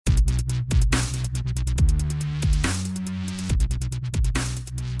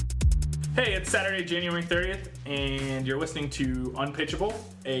Hey, it's Saturday, January 30th, and you're listening to Unpitchable,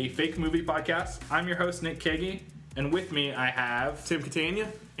 a fake movie podcast. I'm your host, Nick Kagi, and with me I have... Tim Catania.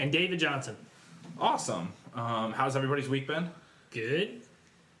 And David Johnson. Awesome. How's everybody's week been? Good.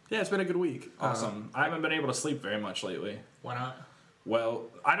 Yeah, it's been a good week. Awesome. I haven't been able to sleep very much lately. Why not? Well,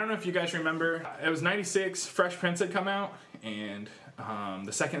 I don't know if you guys remember, it was 96, Fresh Prince had come out, and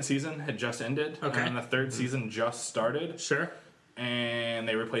the second season had just ended, and the third season just started. Sure. And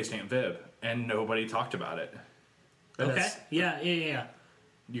they replaced Aunt Viv, and nobody talked about it. Okay. Yeah.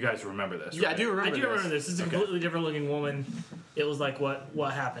 You guys remember this, Yeah, right? I do remember I do remember this. It's a Okay. completely different looking woman. It was like,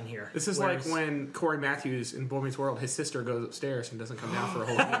 what happened here? This is Whereas- like when Corey Matthews in Boy Meets World, his sister goes upstairs and doesn't come down for a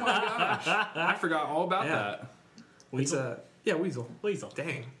whole week. Oh my gosh. I forgot all about Yeah. that. Weasel. Yeah, Weasel. Weasel.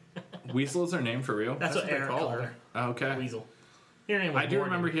 Dang. Weasel is her name for real? That's what what they Aaron call called her. her. Okay. Weasel. Your name was I do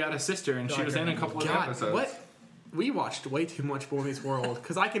Morgan. remember he had a sister, and she like was her in a name. couple of God, episodes. what? We watched way too much Boy Meets World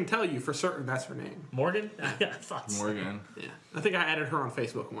because I can tell you for certain that's her name. Morgan? Yeah, I thought so. Morgan. Yeah, I think I added her on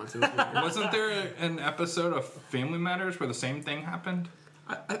Facebook once. It was weird. Wasn't there an episode of Family Matters where the same thing happened?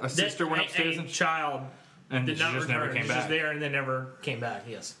 A sister went upstairs a and child she did not just return. never came She back. was there and then never came back.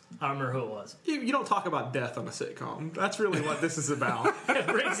 Yes. I don't remember who it was. You don't talk about death on a sitcom. That's really what this is about. It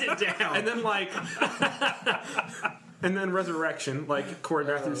brings it down. And then and then resurrection, like Corey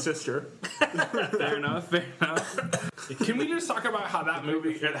Matthews' sister. Fair enough. Can we just talk about how that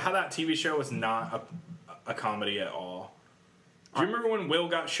TV show was not a comedy at all? Do you remember when Will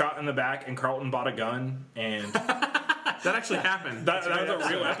got shot in the back and Carlton bought a gun and That actually happened. that was a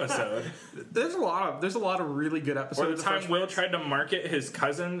real episode? There's a lot of really good episodes. Or the of time Fresh Will Prince. tried to market his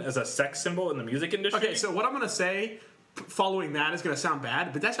cousin as a sex symbol in the music industry. Okay, so what I'm going to say following that is going to sound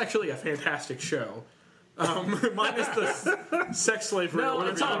bad, but that's actually a fantastic show. Minus the sex slavery. No, or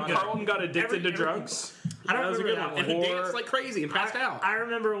whatever it's you all want. good. Carlton got addicted to Every- drugs. I don't That was a remember good that one. And he one. danced like crazy and passed out. I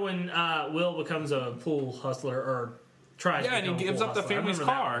remember when Will becomes a pool hustler or tries to Yeah, and he become a gives pool up the hustler. I family's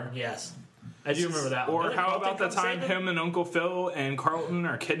remember that car. one. Yes. I do remember that one. Or Doesn't how Carlton about the come time save him? him and Uncle Phil and Carlton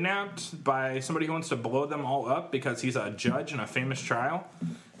are kidnapped by somebody who wants to blow them all up because he's a judge in a famous trial?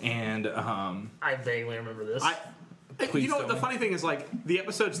 And I vaguely remember this. Please You know what tell the me. funny thing is, like, the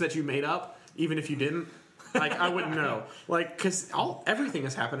episodes that you made up, even if you didn't, like, I wouldn't know. Like, because everything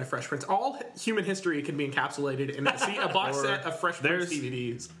has happened in Fresh Prince. All human history can be encapsulated in a box Or set of Fresh Prince there's-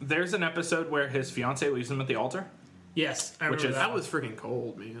 DVDs. there's an episode where his fiance leaves him at the altar. yes, I Which remember is- that That was freaking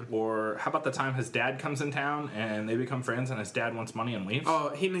cold, man. Or how about the time his dad comes in town and they become friends and his dad wants money and leaves? Oh,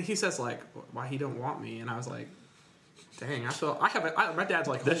 he says, like, why he don't want me? And I was like, dang, my dad's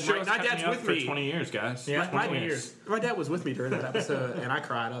like, This my show's dad's kept me up with for me. 20 years, guys. Yeah, 20 20 years. years. My dad was with me during that episode, and I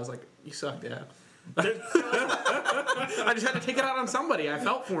cried. I was like, you suck, Dad. I just had to take it out on somebody. I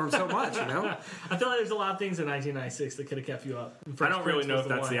felt for him so much, you know? I feel like there's a lot of things in 1996 that could have kept you up. I don't really know if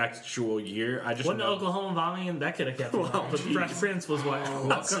that's the actual year. I just Wasn't the know. Oklahoma bombing, and that could have kept you up. But Fresh Prince was what.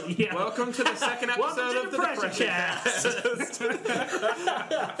 Yeah. Welcome to the second episode Welcome to of the the Pressure Depression Cast.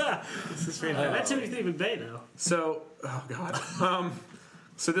 This is fantastic. That's Timothy McVeigh, though. So, oh god.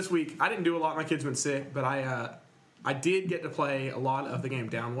 So this week I didn't do a lot. My kid's been sick, but I did get to play a lot of the game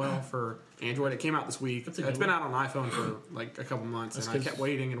Downwell for Android. It came out this week. That's a It's good been one. out on iPhone for like a couple months, That's and I 'cause- kept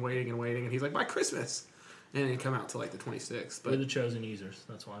waiting, and he's like, by Christmas, and it didn't come out till like the 26th. We're But the chosen users.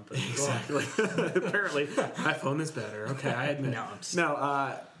 That's why I'm putting it exactly, apparently, iPhone is better. Okay, I admit. No, I'm just-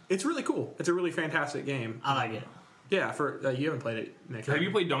 No, it's really cool. It's a really fantastic game. I like it. Yeah, for you haven't played it, Nick. Have you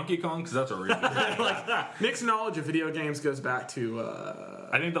played Donkey Kong? Because that's a really good game. Nick's knowledge of video games goes back to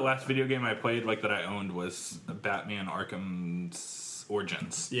I think the last video game I played that I owned was Batman Arkham's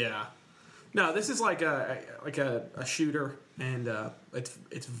Origins. yeah. No, this is like a shooter, and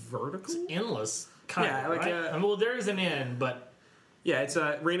it's vertical. Endless. Kind Yeah, of, like right? a- I mean, well, there is an end, but Yeah, it's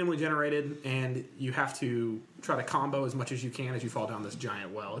randomly generated, and you have to try to combo as much as you can as you fall down this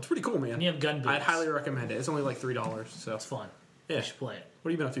giant well. It's pretty cool, man. and you have gun boots. I'd highly recommend it. It's only like $3, so It's fun. yeah. You should play it.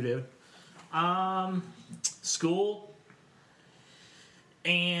 What have you been up to, David? School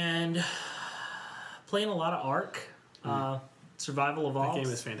and playing a lot of Ark. Survival Evolved.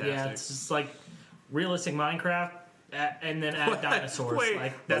 game is fantastic. Yeah, it's just like realistic Minecraft, and then add dinosaurs. Wait,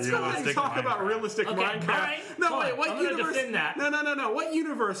 like that's not how you realistic talk about Minecraft. realistic Okay, Minecraft. alright, No, fine. wait, what I'm gonna universe? defend that. No. What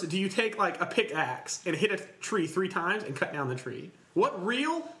universe do you take like a pickaxe and hit a tree 3 times and cut down the tree? What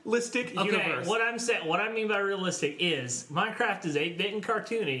realistic Okay, universe? what I mean by realistic is Minecraft is 8-bit and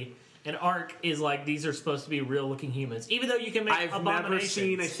cartoony, and Ark is like these are supposed to be real looking humans. Even though you can make I've never abominations.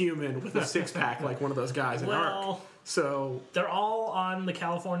 seen a human with a 6-pack like one of those guys in Ark. Well, So they're all on the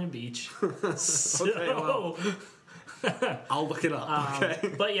California beach. So, Okay, well. I'll look it up.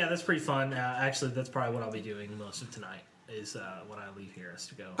 Okay. but yeah, that's pretty fun. Actually, that's probably what I'll be doing most of tonight. is what I leave here is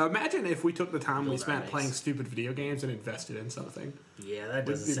to go. Imagine if we took the time we Build our spent base. playing stupid video games and invested in something. Yeah, that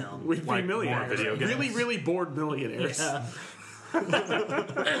doesn't sound. We'd be like more millionaires. video games. Really, really bored millionaires. Yeah.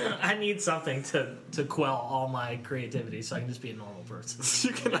 I need something to quell all my creativity, so I can just be a normal person.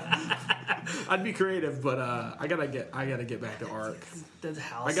 You can, I'd be creative, but I gotta get back to Ark. The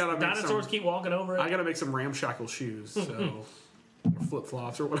house. I gotta make Dinosaurs some- keep walking over it. I gotta make some ramshackle shoes, so flip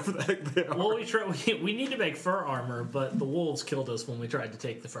flops or whatever the heck they are. Well, we need to make fur armor, but the wolves killed us when we tried to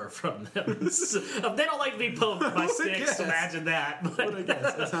take the fur from them. So, they don't like to be poked by sticks. guess? Imagine that. What I But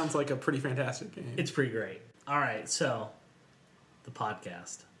guess that sounds like a pretty fantastic game. it's pretty great. All right, so the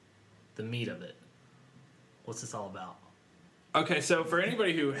podcast, the meat of it. What's this all about? Okay, so for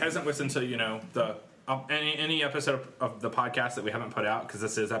anybody who hasn't listened to the any episode of the podcast that we haven't put out, because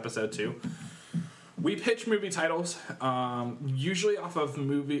this is episode 2, we pitch movie titles, usually off of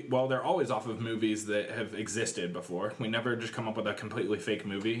they're always off of movies that have existed before. We never just come up with a completely fake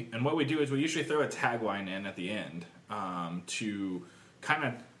movie. And what we do is we usually throw a tagline in at the end to kind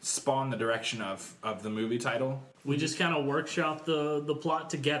of spawn the direction of the movie title. We just kind of workshop the plot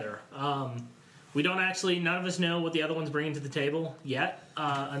together. We don't actually, none of us know what the other one's bringing to the table yet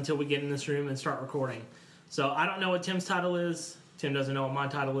until we get in this room and start recording. So I don't know what Tim's title is. Tim doesn't know what my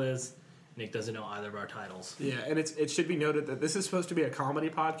title is. Nick doesn't know either of our titles. Yeah, and it should be noted that this is supposed to be a comedy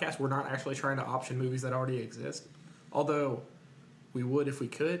podcast. We're not actually trying to option movies that already exist, although we would if we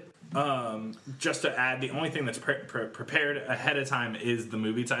could. Just to add, the only thing that's prepared ahead of time is the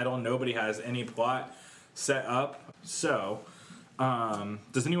movie title. Nobody has any plot set up. So,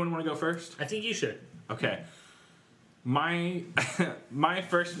 does anyone want to go first? I think you should. Okay. My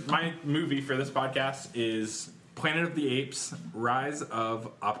movie for this podcast is Planet of the Apes: Rise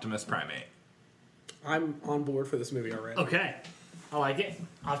of Optimus Primate. I'm on board for this movie already. Okay. I like it.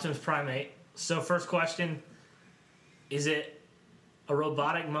 Optimus Primate. So first question, is it a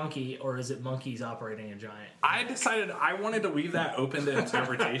robotic monkey or is it monkeys operating a giant? I decided I wanted to leave that open to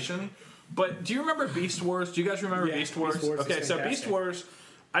interpretation. But do you remember Beast Wars? Do you guys remember Yeah, Beast Wars? Beast Wars is Okay, so fantastic. Beast Wars,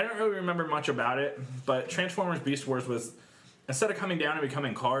 I don't really remember much about it, but Transformers Beast Wars was, instead of coming down and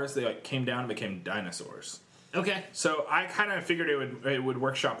becoming cars, they came down and became dinosaurs. Okay. So I kind of figured it would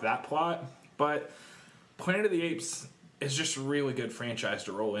workshop that plot, but Planet of the Apes is just a really good franchise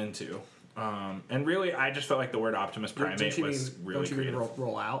to roll into. And really, I just felt like the word Optimus Primate was really don't you mean creative.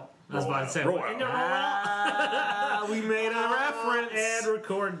 roll out? I was about to say, Roll we're out. in the roll out. We made a reference. And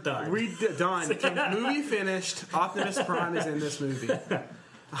record done. Done. Movie finished. Optimus Prime is in this movie.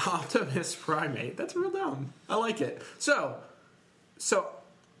 Optimus Primate. That's real dumb. I like it. So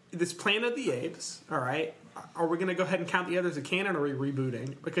this Planet of the Apes. All right. Are we going to go ahead and count the others as canon, or are we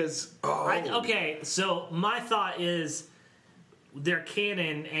rebooting? Because Okay, so my thought is they're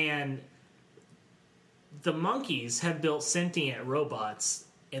canon, and the monkeys have built sentient robots,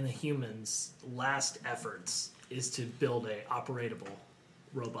 and the humans' last efforts is to build a operatable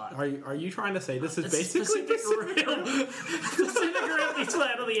robot. are you trying to say this is basically Pacific Rim meets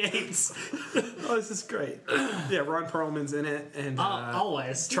Planet of the Apes. Oh, this is great. Yeah, Ron Perlman's in it, and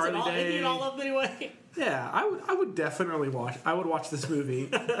Always. Charlie Isn't Day. it all of them anyway? yeah, I would definitely watch. I would watch this movie.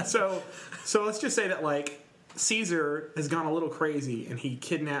 so let's just say that Caesar has gone a little crazy and he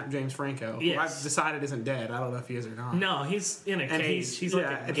kidnapped James Franco, who Yes. I've decided isn't dead. I don't know if he is or not. No, he's in a and cage. He's yeah, like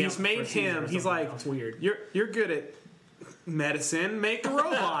a and he's gimp made for Caesar him. or He's something. like, It's weird. You're good at medicine. Make a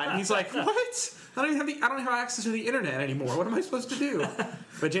robot. And he's like, what? I don't have access to the internet anymore. What am I supposed to do?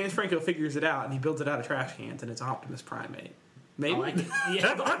 But James Franco figures it out and he builds it out of trash cans, and it's Optimus Primate. Maybe. I like it.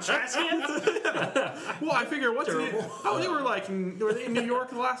 Yeah, on trash cans? Well, I figure what's in it? Terrible. Oh, were they in New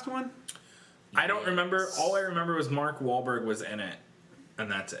York the last one? I don't remember. All I remember was Mark Wahlberg was in it,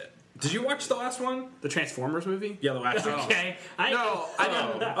 and that's it. Did you watch the last one? The Transformers movie? Yeah, the last one. Okay. No, I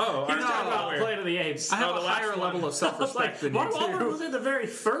didn't. Oh, He was talking about weird. Planet of the Apes. I have Oh, a the last higher one. level of self-respect than you Mark Wahlberg two. was in the very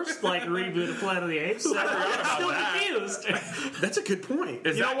first reboot of Planet of the Apes. So I'm still confused. That's a good point.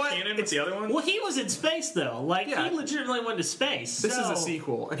 Is You that know what? canon with the other one? Well, he was in space though. Yeah. He legitimately went to space. This is so, a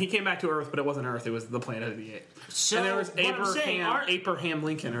sequel, and he came back to Earth, but it wasn't Earth. It was the Planet of the Apes. So And there was what I'm saying, Abraham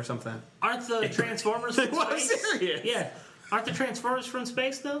Lincoln or something. aren't the Transformers from Well, I'm space? serious. Yeah. Aren't the Transformers from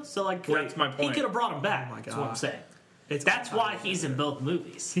space though? So That's my He point. could have brought them back. Oh my That's what I'm God. saying. It's That's why he's in both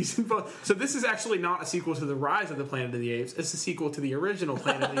movies. He's in both. So this is actually not a sequel to the Rise of the Planet of the Apes. It's a sequel to the original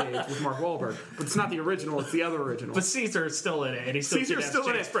Planet of the Apes with Mark Wahlberg. But it's not the original. It's the other original. But Caesar's still in it, and he's still Caesar's still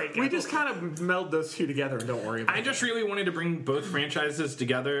in James it. Franco. We just kind of meld those two together and don't worry about I it. just really wanted to bring both franchises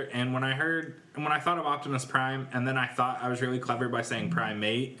together, and when I thought of Optimus Prime, and then I thought I was really clever by saying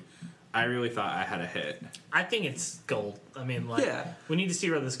Primate, I really thought I had a hit. I think it's gold. I mean, Yeah. we need to see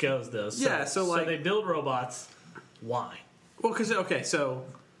where this goes, though. So, Yeah, so they build robots. Why? Well, because so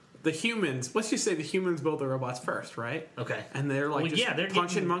the humans. Let's just say the humans build the robots first, right? Okay. And they're like they're punching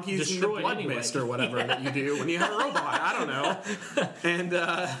getting monkeys in the destroyed blood anyway. mist or whatever that you do when you have a robot. I don't know. And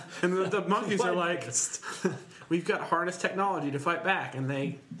the monkeys are like, we've got harness technology to fight back, and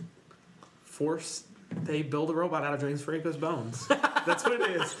they build a robot out of James Franco's bones. That's what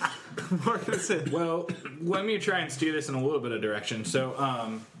it is. What can I say? Well, let me try and steer this in a little bit of direction.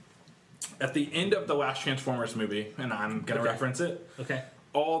 So, at the end of the last Transformers movie, and I'm going to reference it, Okay.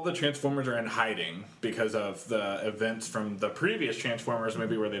 all the Transformers are in hiding because of the events from the previous Transformers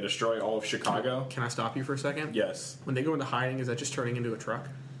movie where they destroy all of Chicago. Can I stop you for a second? Yes. When they go into hiding, is that just turning into a truck?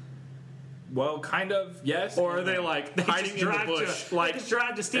 Well, kind of, yes. Or are they like hiding in the bush? They just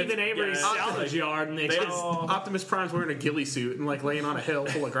drive to Stephen Avery's salvage yard and they just... Optimus Prime's wearing a ghillie suit and like laying on a hill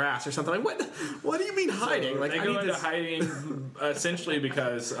full of grass or something. Like what do you mean hiding? Like they go into hiding essentially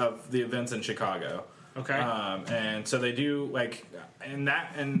because of the events in Chicago. Okay. And so they do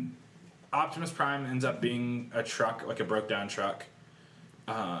and Optimus Prime ends up being a truck, like a broke down truck.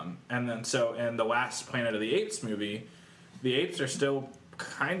 And then so in the last Planet of the Apes movie, the apes are still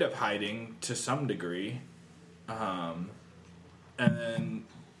kind of hiding to some degree. And then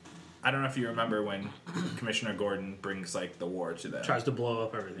I don't know if you remember when Commissioner Gordon brings like the war to them. Tries to blow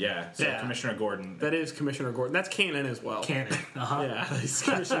up everything. Yeah, so Commissioner Gordon. That is Commissioner Gordon. That's canon as well. Canon. Uh-huh. Yeah, he's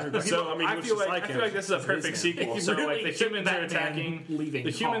Commissioner Gordon. So I feel like this is a perfect sequel. So really like the humans are Batman leaving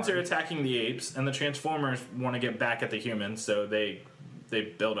are attacking the apes, and the Transformers want to get back at the humans, so they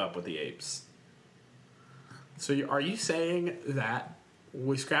build up with the apes. So are you saying that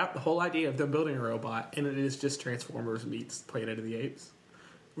we scrap the whole idea of them building a robot, and it is just Transformers meets Planet of the Apes?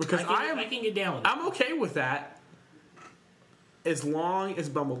 Because I can get down with it. I'm okay with that, as long as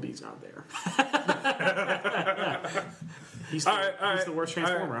Bumblebee's not there. He's the worst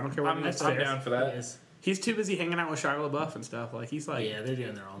Transformer. I don't care what he I'm down for that. Yes. He's too busy hanging out with Shia LaBeouf and stuff. Like he's like, Yeah, they're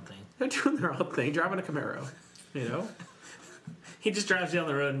doing their own thing. they're doing their own thing, driving a Camaro. You know. He just drives down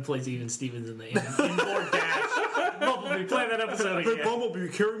the road and plays Even Stevens in the inboard dash. Bumblebee, play that episode again. Hey, Bumblebee,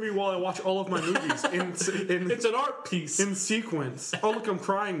 carry me while I watch all of my movies It's an art piece. in sequence. Oh, look, I'm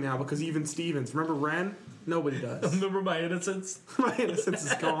crying now because Even Stevens. Remember Ren? Nobody does. Remember my innocence? My innocence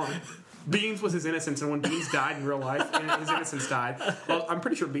is gone. Beans was his innocence, and when Beans died in real life, and his innocence died. Well, I'm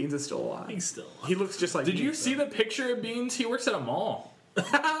pretty sure Beans is still alive. He's still alive. He looks just like Did Beans, you see the picture of Beans? He works at a mall,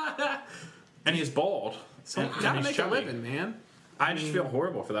 and he's bald. So and gotta he's make chubby. a living, man. I just feel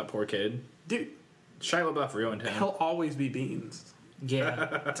horrible for that poor kid. Dude, Shia LaBeouf ruined him. he'll always be Beans Yeah.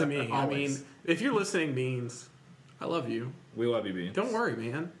 to me. I Always. mean, if you're listening, Beans, I love you. We love you, Beans. Don't worry,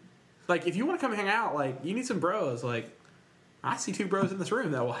 man. Like, if you want to come hang out, like, you need some bros. Like, I see two bros in this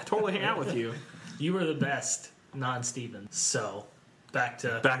room that will totally hang out with you. You were the best non-Stevens. So, back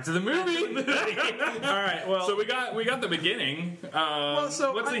to the movie. All right. Well, so we got the beginning. What's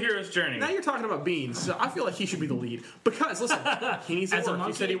the hero's journey? Now you're talking about Beans, so I feel like he should be the lead. Because, listen, he needs to as a work.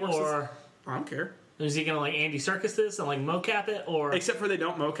 monkey, He said he works or I don't care. is he gonna like Andy Serkis this and like mocap it, or Except for they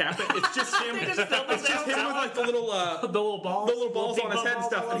don't mocap it. It's just him. They just film It's just him with like the little the little balls on his head and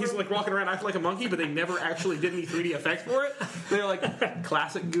stuff, and he's like walking around acting like a monkey, but they never actually did any 3D effects for it. They're like,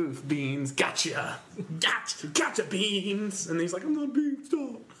 classic goof, Beans, gotcha, Beans, and he's like, I'm not Beans,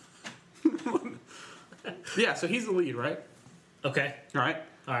 stop. Yeah, so he's the lead, right? Okay. All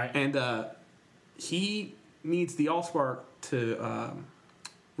right, And and he needs the Allspark to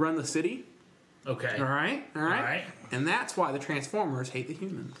run the city. okay. All right. Alright. And that's why the Transformers hate the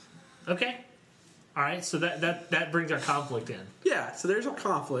humans. Okay. All right. So that brings our conflict in. Yeah, so there's a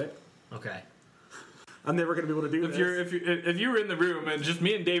conflict. Okay. I'm never going to be able to do this. If you were in the room and just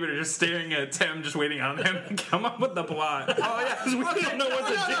me and David are just staring at Tim, just waiting on him to come up with the plot. Oh, yeah. We don't know what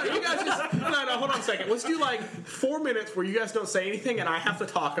to do. You guys just, no, hold on a second. Let's do like 4 minutes where you guys don't say anything and I have to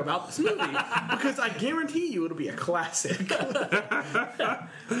talk about this movie. Because I guarantee you it'll be a classic.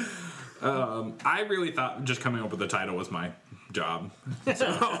 I really thought just coming up with the title was my job. So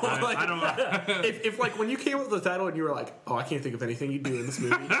I don't. If like when you came up with the title and you were like, oh, I can't think of anything you'd do in this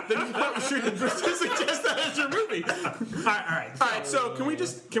movie, then you probably shouldn't suggest that as your movie. All right. All right, so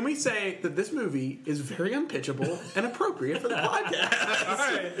can we say that this movie is very unpitchable and appropriate for the podcast?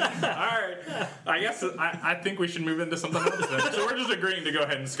 All right. I guess I think we should move into something else then. So we're just agreeing to go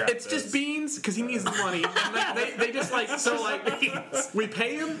ahead and scrap It's this. just Beans because he needs the money. And they just like so like we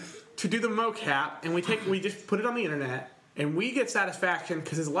pay him to do the mocap, and we just put it on the internet, and we get satisfaction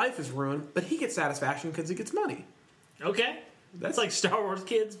because his life is ruined, but he gets satisfaction because he gets money. Okay. That's like Star Wars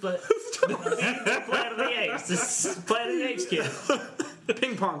kids, but Planet of the Apes. This is Planet of the Apes kid.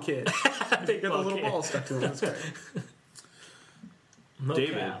 Ping pong kid. Big Got the little ball stuck to him. That's great. Mocap.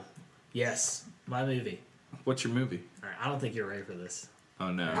 David. Yes, my movie. What's your movie? All right, I don't think you're ready for this.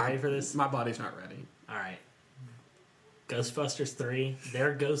 Oh no. Are you ready for this? My body's not ready. All right. Ghostbusters 3,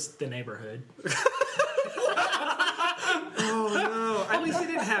 There Goes the Neighborhood. Oh no! At least he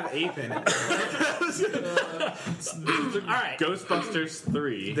didn't have ape in it. All right. Ghostbusters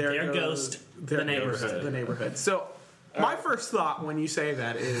 3. There Goes the Neighborhood. The neighborhood. So, my first thought when you say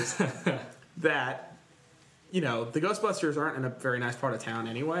that is that, the Ghostbusters aren't in a very nice part of town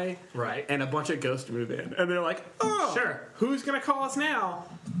anyway. Right. And a bunch of ghosts move in. And they're like, oh, Sure. who's going to call us now?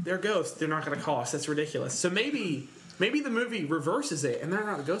 They're ghosts. They're not going to call us. That's ridiculous. So maybe the movie reverses it, and they're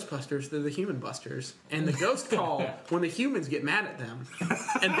not the Ghostbusters, they're the Human Busters. And the ghosts call when the humans get mad at them,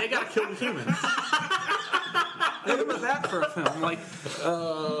 and they got to kill the humans. Think about that for a film. Like,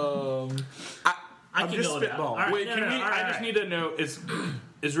 I I'm can just go with that. spitballing. All right, Wait, no, can no, we? all I right, just all need to know: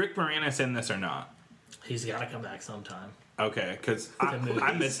 is Rick Moranis in this or not? He's got to come back sometime. Okay, because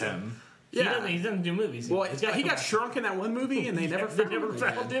I miss him. Yeah. He doesn't do movies. Well, He's gotta he come got back. shrunk in that one movie, and they never They found never him.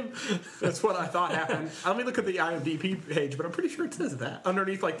 found again. him. That's what I thought happened. Let me look at the IMDb page, but I'm pretty sure it says that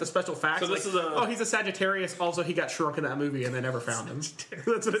underneath, like the special facts. So this like, is a- oh, he's a Sagittarius. Also, he got shrunk in that movie, and they never found him.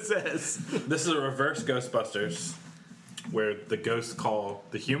 That's what it says. This is a reverse Ghostbusters, where the ghosts call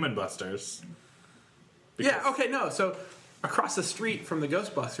the Human Busters. Yeah. Okay. No. So across the street from the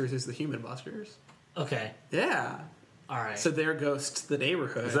Ghostbusters is the Human Busters. Okay. Yeah. All right. So they're ghosts the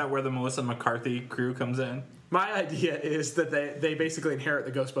neighborhood. Is that where the Melissa McCarthy crew comes in? My idea is that they basically inherit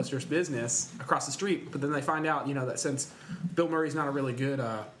the Ghostbusters business across the street, but then they find out, that since Bill Murray's not a really good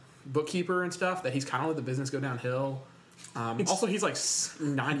bookkeeper and stuff, that he's kind of let the business go downhill. Also, he's like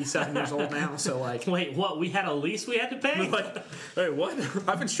 97 years old now, so like... Wait, what? We had a lease we had to pay? Like, hey, what?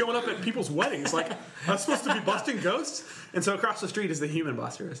 I've been showing up at people's weddings. Like, I'm supposed to be busting ghosts? And so across the street is the Human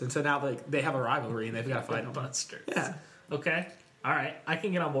Busters. And so now they have a rivalry and they've got to fight them. Busters. Yeah. Okay. All right. I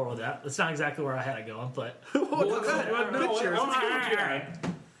can get on board with that. That's not exactly where I had it going, but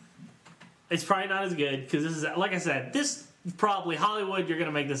it's probably not as good because this is, like I said, this probably Hollywood. You're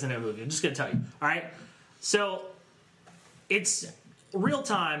gonna make this into a movie. I'm just gonna tell you. All right. So it's real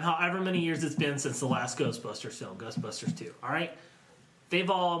time. However many years it's been since the last Ghostbusters film, Ghostbusters 2. All right. They've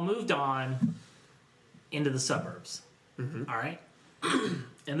all moved on into the suburbs. Mm-hmm. All right.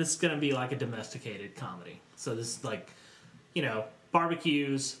 And this is gonna be like a domesticated comedy. So this is like,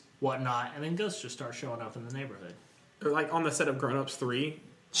 barbecues, whatnot, and then ghosts just start showing up in the neighborhood. Or like on the set of Grown Ups 3,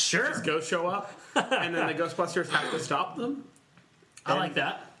 Sure. ghosts show up, and then the Ghostbusters have to stop them. I like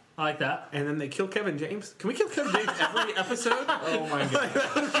that. And then they kill Kevin James. Can we kill Kevin James every episode? Oh my god!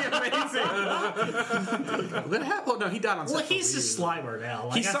 That would be amazing. What happened? Oh, no, he died on set. Well, he's just Slimer now.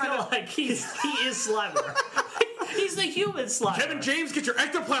 Like, He I signed feel up- like he is Slimer. He's the human Slimer. Kevin James, get your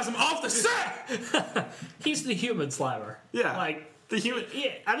ectoplasm off the set! He's the human Slimer. Yeah. Like, The human...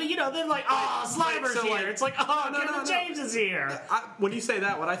 yeah. I mean, they're like, oh, Slimer's so, here. like- It's like, oh, Kevin James is here. When you say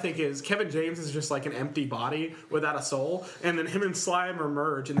that, what I think is Kevin James is just like an empty body without a soul, and then him and Slimer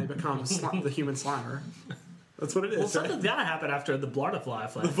merge, and they become the human Slimer. That's what it is. Well, right? something's got to happen after the Blartfly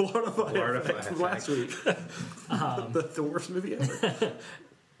effect. Florida Effect from last week. The worst movie ever.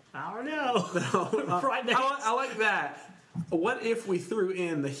 I don't know. Right next. I like that. What if we threw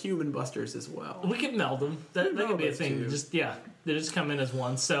in the Human Busters as well? We could meld them. That could meld be a those thing. two. They just come in as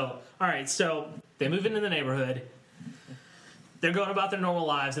one. So, all right. So they move into the neighborhood. They're going about their normal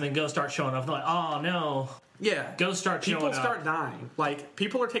lives, and then ghosts start showing up. They're like, oh no. Yeah. Ghosts start showing People up. start dying. Like,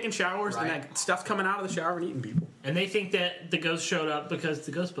 people are taking showers, Right. and that stuff's coming out of the shower and eating people. And they think that the ghosts showed up because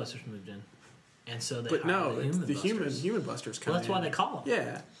the Ghostbusters moved in, and so they. But hired no, the it's the Busters. Human Busters come Well, that's in. why they call them.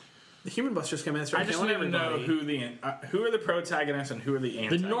 Yeah. The Human Busters come in and start I just killing need to know everybody. who are the protagonists and who are the The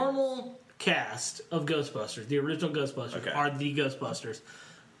antagonists. normal cast of Ghostbusters, the original Ghostbusters, Okay. are the Ghostbusters.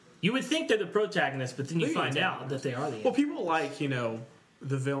 You would think they're the protagonists, but then you They're find the out that they are the. Well, people like,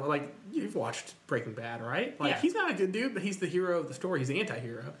 the villain. Like, you've watched Breaking Bad, right? Like, Yeah. he's not a good dude, but he's the hero of the story. He's the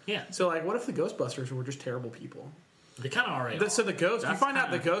anti-hero. Yeah. So, like, what if the Ghostbusters were just terrible people? They kind of already. So the ghosts, you That's find out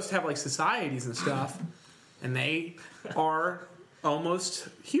the kinda- ghosts have, like, societies and stuff, and they are almost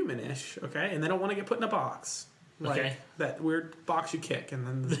humanish, okay? And they don't want to get put in a box. Like Okay. that weird box you kick, and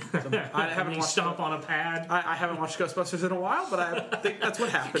then I haven't you watched. stomp on a pad. I haven't watched Ghostbusters in a while, but I think that's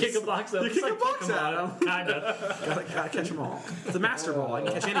what happens. Kick a box up. You It's kick like a box at Pokemon, them. kind of. Gotta catch them all. It's a master ball. I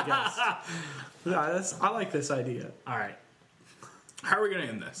can catch any ghost. Yeah, I like this idea. All right. How are we going to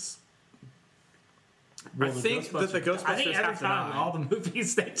end this? I think that the Ghostbusters I think every have to time die. all the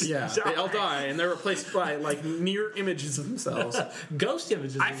movies they just Yeah, they all die, and they're replaced by like mirror images of themselves. Ghost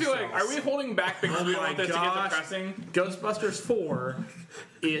images. I feel like, are we holding back because we don't my want this to get gosh. depressing? Ghostbusters 4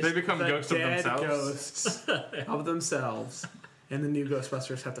 is They become the ghosts of dead themselves? ghosts of themselves, and the new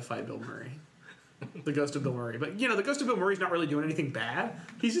Ghostbusters have to fight Bill Murray. The Ghost of Bill Murray. But, the Ghost of Bill Murray's not really doing anything bad.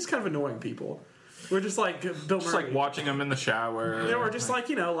 He's just kind of annoying people. We're just like Bill Murray. Just like watching them in the shower. Yeah, or just like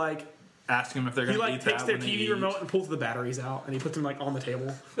asking them if they're going to eat he takes their TV remote and pulls the batteries out, and he puts them on the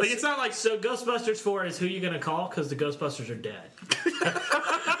table. It's not like so. Ghostbusters 4 is who you going to call because the Ghostbusters are dead.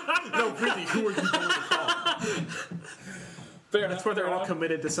 no, really, who are you going to call? That's why they're all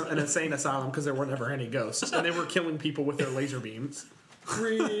committed to an insane asylum because there were never any ghosts, and they were killing people with their laser beams.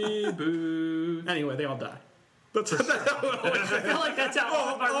 Reboot. Anyway, they all die. I feel like that's how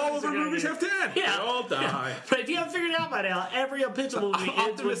all of the movies have to end. Yeah. They all die. Yeah. But if you haven't figured it out by now, every Unpitchable movie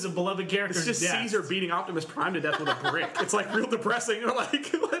ends with the beloved character's It's just death. Caesar beating Optimus Prime to death with a brick. It's like real depressing. You're like,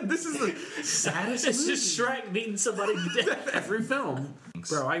 this is the saddest It's movie. just Shrek beating somebody to death. Every film.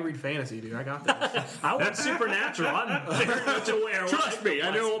 Bro, I read fantasy, dude. I got this. I want Supernatural. I'm very much aware. Trust me,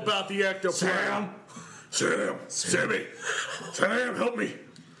 I know about the ectoplasm. Sammy, help me.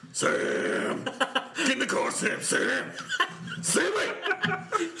 Sam, get in the car, Sam. Sammy,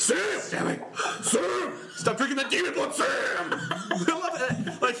 Sam, stop drinking that demon blood, Sam. I love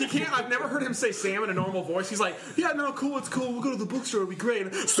it. Like he can't. I've never heard him say Sam in a normal voice. He's like, yeah, no, cool, it's cool. We'll go to the bookstore. It'll be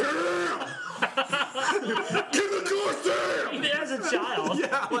great. Sam, get in the car, Sam. Even as a child,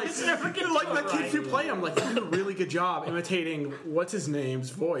 Yeah, like kids who play him, like they do a really good job imitating what's his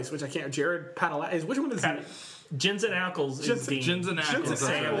name's voice, which I can't. Jared Padalecki. Which one is he? Jensen Ackles is Dean. Jensen Ackles.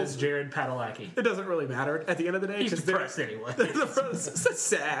 Sam is Jared Padalecki. It doesn't really matter at the end of the day. He's depressed anyway. That's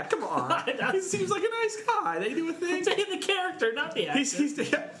sad. Come on. He seems like a nice guy. They do a thing. I'm saying the character, not the actor. He's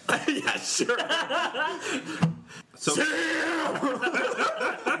yeah, sure. So, Sam!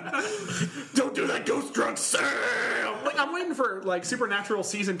 Don't do that ghost drunk, Sam! Like, I'm waiting for, Supernatural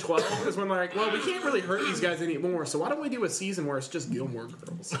Season 12 is when they're like, well, we can't really hurt these guys anymore, so why don't we do a season where it's just Gilmore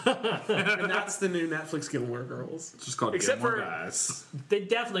Girls? And that's the new Netflix Gilmore Girls. it's just called Except Gilmore for- Guys. They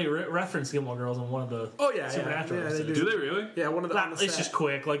definitely reference Gilmore Girls in one of the Supernatural they episodes. Do they really? Yeah, one of the on the It's set. just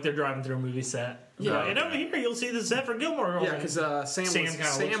quick, like they're driving through a movie set. Yeah. And over here you'll see the set for Gilmore Girls. Yeah, because Sam kinda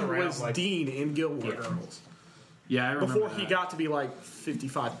looks was around like- Dean in Gilmore Yeah. Girls. Yeah, I remember Before that. he got to be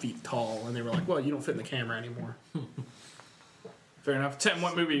 55 feet tall, and they were like, well, you don't fit in the camera anymore. Fair enough. Tim,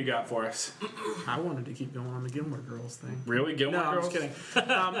 what movie you got for us? I wanted to keep going on the Gilmore Girls thing. Really? Gilmore No, Girls? I'm just kidding.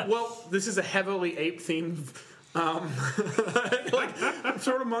 Well, this is a heavily ape-themed,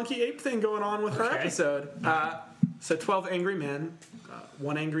 sort of monkey-ape thing going on with our episode. So 12 angry men,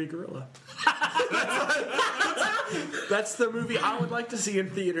 one angry gorilla. That's the movie I would like to see in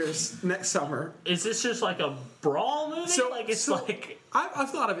theaters next summer. Is this just like a brawl movie? I've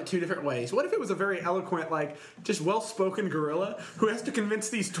thought of it two different ways. What if it was a very eloquent, just well-spoken gorilla who has to convince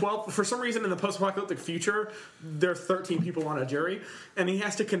these 12... For some reason, in the post-apocalyptic future, there are 13 people on a jury, and he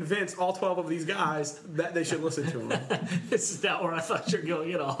has to convince all 12 of these guys that they should listen to him. This is not where I thought you were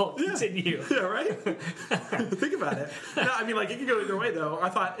going at all. Continue. Yeah, right? Think about it. No, I mean, it could go either way, though. I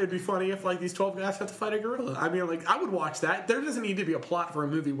thought it'd be funny if, these 12 guys have to fight a gorilla. I mean, I would watch that. There doesn't need to be a plot for a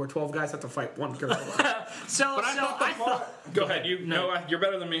movie where 12 guys have to fight one gorilla. I thought Go ahead. You're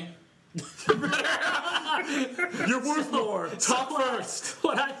better than me. You're worth more. Talk first.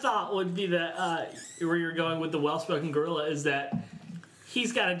 What I thought would be that where you're going with the well-spoken gorilla is that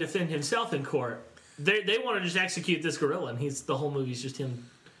he's got to defend himself in court. They want to just execute this gorilla, and the whole movie's just him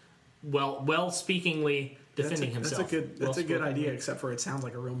well-speakingly defending himself. That's a good idea, except for it sounds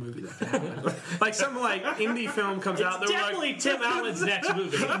like a real movie that could happen. Some indie film comes out. It's They're definitely Tim Allen's next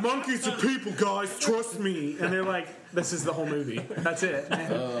movie. monkeys are people, guys. Trust me. And they're like, this is the whole movie. That's it.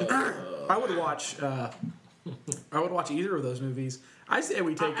 I would watch. I would watch either of those movies. I say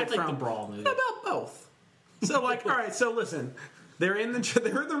we take I it think from the brawl movie. How about both? So all right. So listen, they're in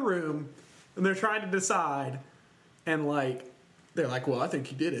the room, and they're trying to decide, and they're like, well, I think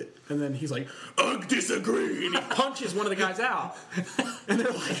he did it. And then he's like, I disagree. And he punches one of the guys out. And they're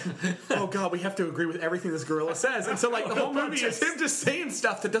like, oh, God, we have to agree with everything this gorilla says. And so, the whole movie is him just saying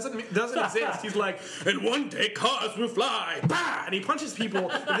stuff that doesn't exist. He's like, and one day cars will fly. Bah! And he punches people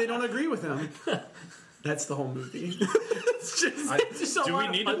if they don't agree with him. That's the whole movie. It's just Do we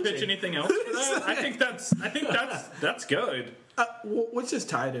need to pitch anything else for that? I think that's good. Well, let's just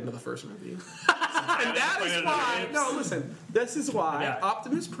tie it into the first movie. And that is why. No, listen. This is why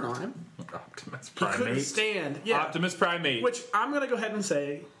Optimus Prime. Optimus He couldn't Primate. stand. Optimus Primate. Which I'm going to go ahead and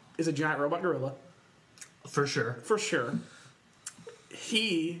say is a giant robot gorilla. For sure. For sure.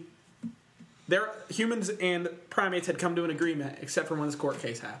 Humans and primates had come to an agreement, except for when this court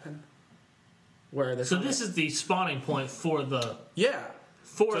case happened. So this is the spawning point for the... Yeah.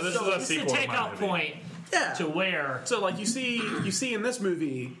 So this is a the sequel to my takeoff movie. point Yeah. to where... So you see in this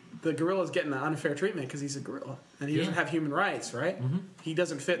movie, the gorilla's getting the unfair treatment because he's a gorilla and he doesn't have human rights, right? Mm-hmm. He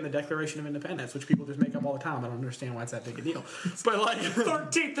doesn't fit in the Declaration of Independence, which people just make up all the time. I don't understand why it's that big a deal. But like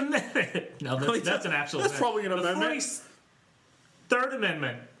 13th Amendment. No, that's an actual. That's probably an amendment. 43rd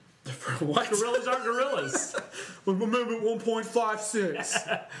Amendment. What? Gorillas aren't gorillas. Amendment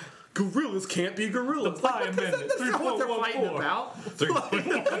 1.56. Gorillas can't be gorillas. The Pie Amendment. That's not what they're fighting about.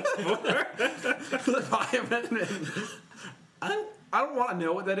 3.14. The Pie Amendment. I don't want to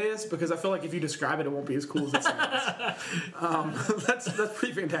know what that is because I feel like if you describe it, it won't be as cool as it sounds. That's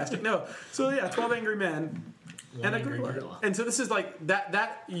pretty fantastic. No, so yeah, 12 Angry Men and a gorilla. And so this is like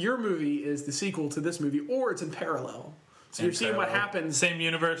that. Your movie is the sequel to this movie, or it's in parallel. So you're seeing what happens. Same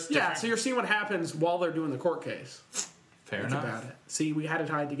universe. Yeah. So you're seeing what happens while they're doing the court case. Fair That's enough. about it. See, we had it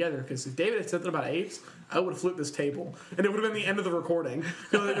tied together because if David had said something about apes, I would have flipped this table, and it would have been the end of the recording.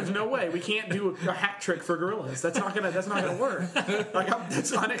 There's no way we can't do a hat trick for gorillas. That's not gonna work.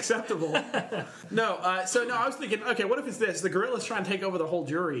 That's unacceptable. No. I was thinking, okay, what if it's this? The gorilla's trying to take over the whole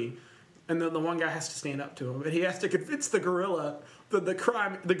jury, and then the one guy has to stand up to him, and he has to convince the gorilla that the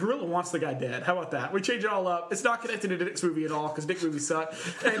gorilla wants the guy dead. How about that? We change it all up. It's not connected to Dick's movie at all because Dick movies suck.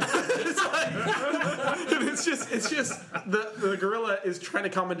 And it's just the gorilla is trying to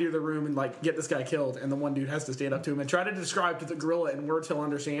commandeer the room and like get this guy killed, and the one dude has to stand up to him and try to describe to the gorilla in words he'll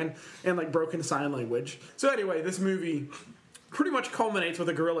understand and like broken sign language. So anyway, this movie pretty much culminates with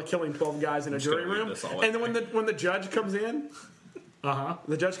a gorilla killing 12 guys in a jury room, and then when the judge comes in,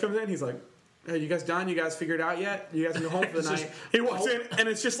 the judge comes in, he's like, "Hey, you guys done? You guys figured it out yet? You guys can go home for the night." He walks in, and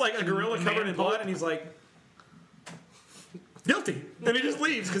it's just like a gorilla covered in blood, and he's like, "Guilty," and he just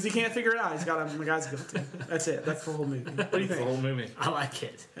leaves because he can't figure it out. He's got the guy's guilty. That's it. That's the whole movie. What do you think? The whole movie. I like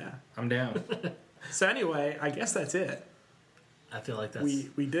it. Yeah. I'm down. So anyway, I guess that's it. I feel like that's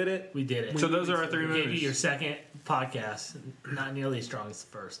We did it. we did it. So those are our three We gave you movies. your second podcast, not nearly as strong as the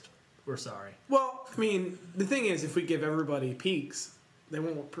first. We're sorry. Well, I mean, the thing is, if we give everybody peaks, they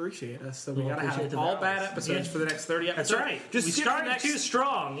won't appreciate us. So we won't gotta have appreciate the all balance. bad episodes for the next 30 episodes. That's right. Just we skip started the next, too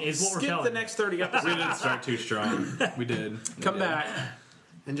strong is what we're skip telling the you. next 30 We episodes. didn't start too strong. We did. Come back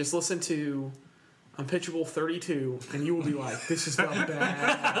and just listen to Unpitchable 32, and you will be like, "This is the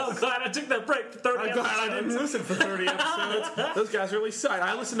best." I'm glad I took that break for 30 I'm glad I didn't listen for 30 episodes. Those guys really sucked.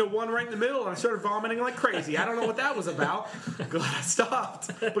 I listened to one right in the middle, and I started vomiting like crazy. I don't know what that was about. Glad I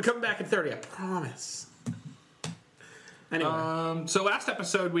stopped. But come back in 30, I promise. Anyway. So last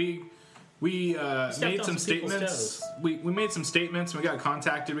episode we made on some some people's statements. toes. We made some statements. We got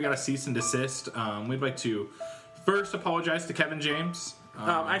contacted. We got a cease and desist. We'd like to first apologize to Kevin James.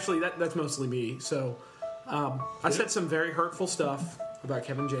 Actually, that's mostly me. So I said some very hurtful stuff about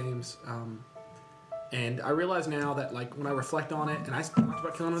Kevin James. And I realize now that, like, when I reflect on it, and I talked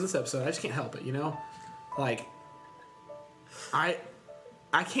about killing him in this episode, I just can't help it, you know? Like, I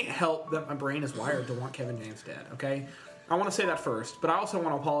can't help that my brain is wired to want Kevin James dead, okay? I want to say that first, but I also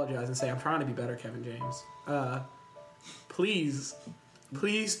want to apologize and say I'm trying to be better, Kevin James. Please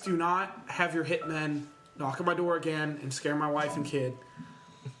do not have your hitmen knock on my door again and scare my wife and kid.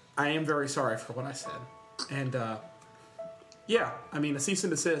 I am very sorry for what I said. And, yeah, I mean, a cease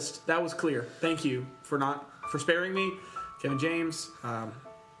and desist, that was clear. Thank you for sparing me. Kevin James,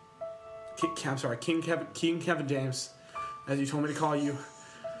 King Kevin James, as you told me to call you.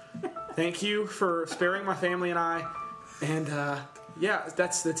 Thank you for sparing my family and I. And, yeah,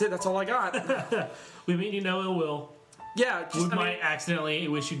 that's it. That's all I got. We mean you no ill will. Yeah, We might accidentally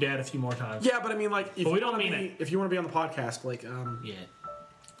wish you dead a few more times. Yeah, but I mean, like, if we you don't wanna mean be, it. if you want to be on the podcast, like, Yeah.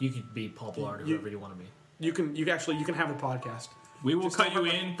 You could be Paul Blart or whoever you want to be. you can have the podcast. We will Just cut don't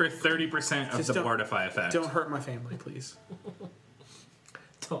you hurt in for 30% of Just the don't- Blartify effect. Don't hurt my family, please.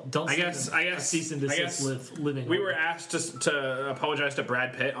 Don't I guess cease and desist living. We were asked to apologize to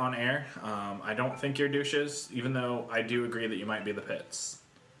Brad Pitt on air. I don't think you're douches, even though I do agree that you might be the Pitts.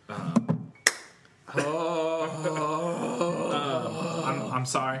 I'm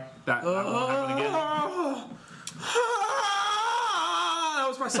sorry. That won't happen again. That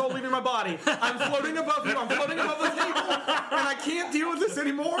was my soul leaving my body. I'm floating above you. I'm floating above the table. And I can't deal with this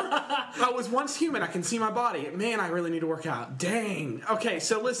anymore. I was once human. I can see my body. Man, I really need to work out. Dang. Okay,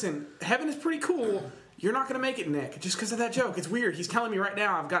 so listen. Heaven is pretty cool. You're not going to make it, Nick, just because of that joke. It's weird. He's telling me right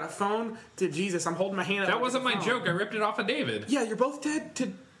now I've got a phone to Jesus. I'm holding my hand up. That like wasn't it's a my phone. joke. I ripped it off of David. Yeah, you're both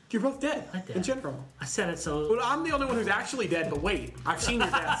dead. You're both dead in general. I said it so. Well, I'm the only one who's actually dead, but wait, I've seen your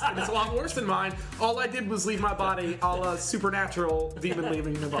deaths, and it's a lot worse than mine. All I did was leave my body a la supernatural demon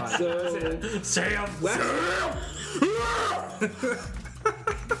leaving the body. That's it.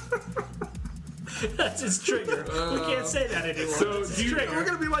 That's his trigger. We can't say that anymore. So That's his do you- trigger. We're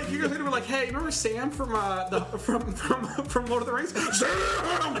gonna be like, you're gonna be like, hey, remember Sam from from Lord of the Rings?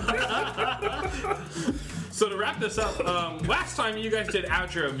 So to wrap this up, last time you guys did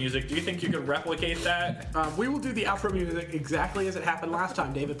outro music, do you think you could replicate that? We will do the outro music exactly as it happened last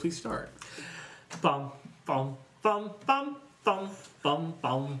time. David, please start. Bum, bum, bum, bum, bum, bum,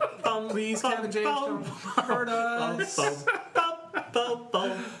 bum, bum. Please, bum, Kevin James, bum, don't hurt us. bum, bum, bum,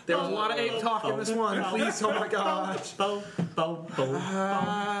 bum, There was a lot of ape talk in this one. Please, oh my gosh. bum, bum, bum,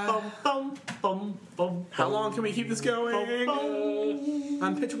 bum, bum, bum, bum. How long can we keep this going?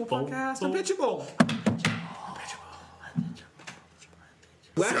 Unpitchable podcast. Unpitchable. Unpitchable.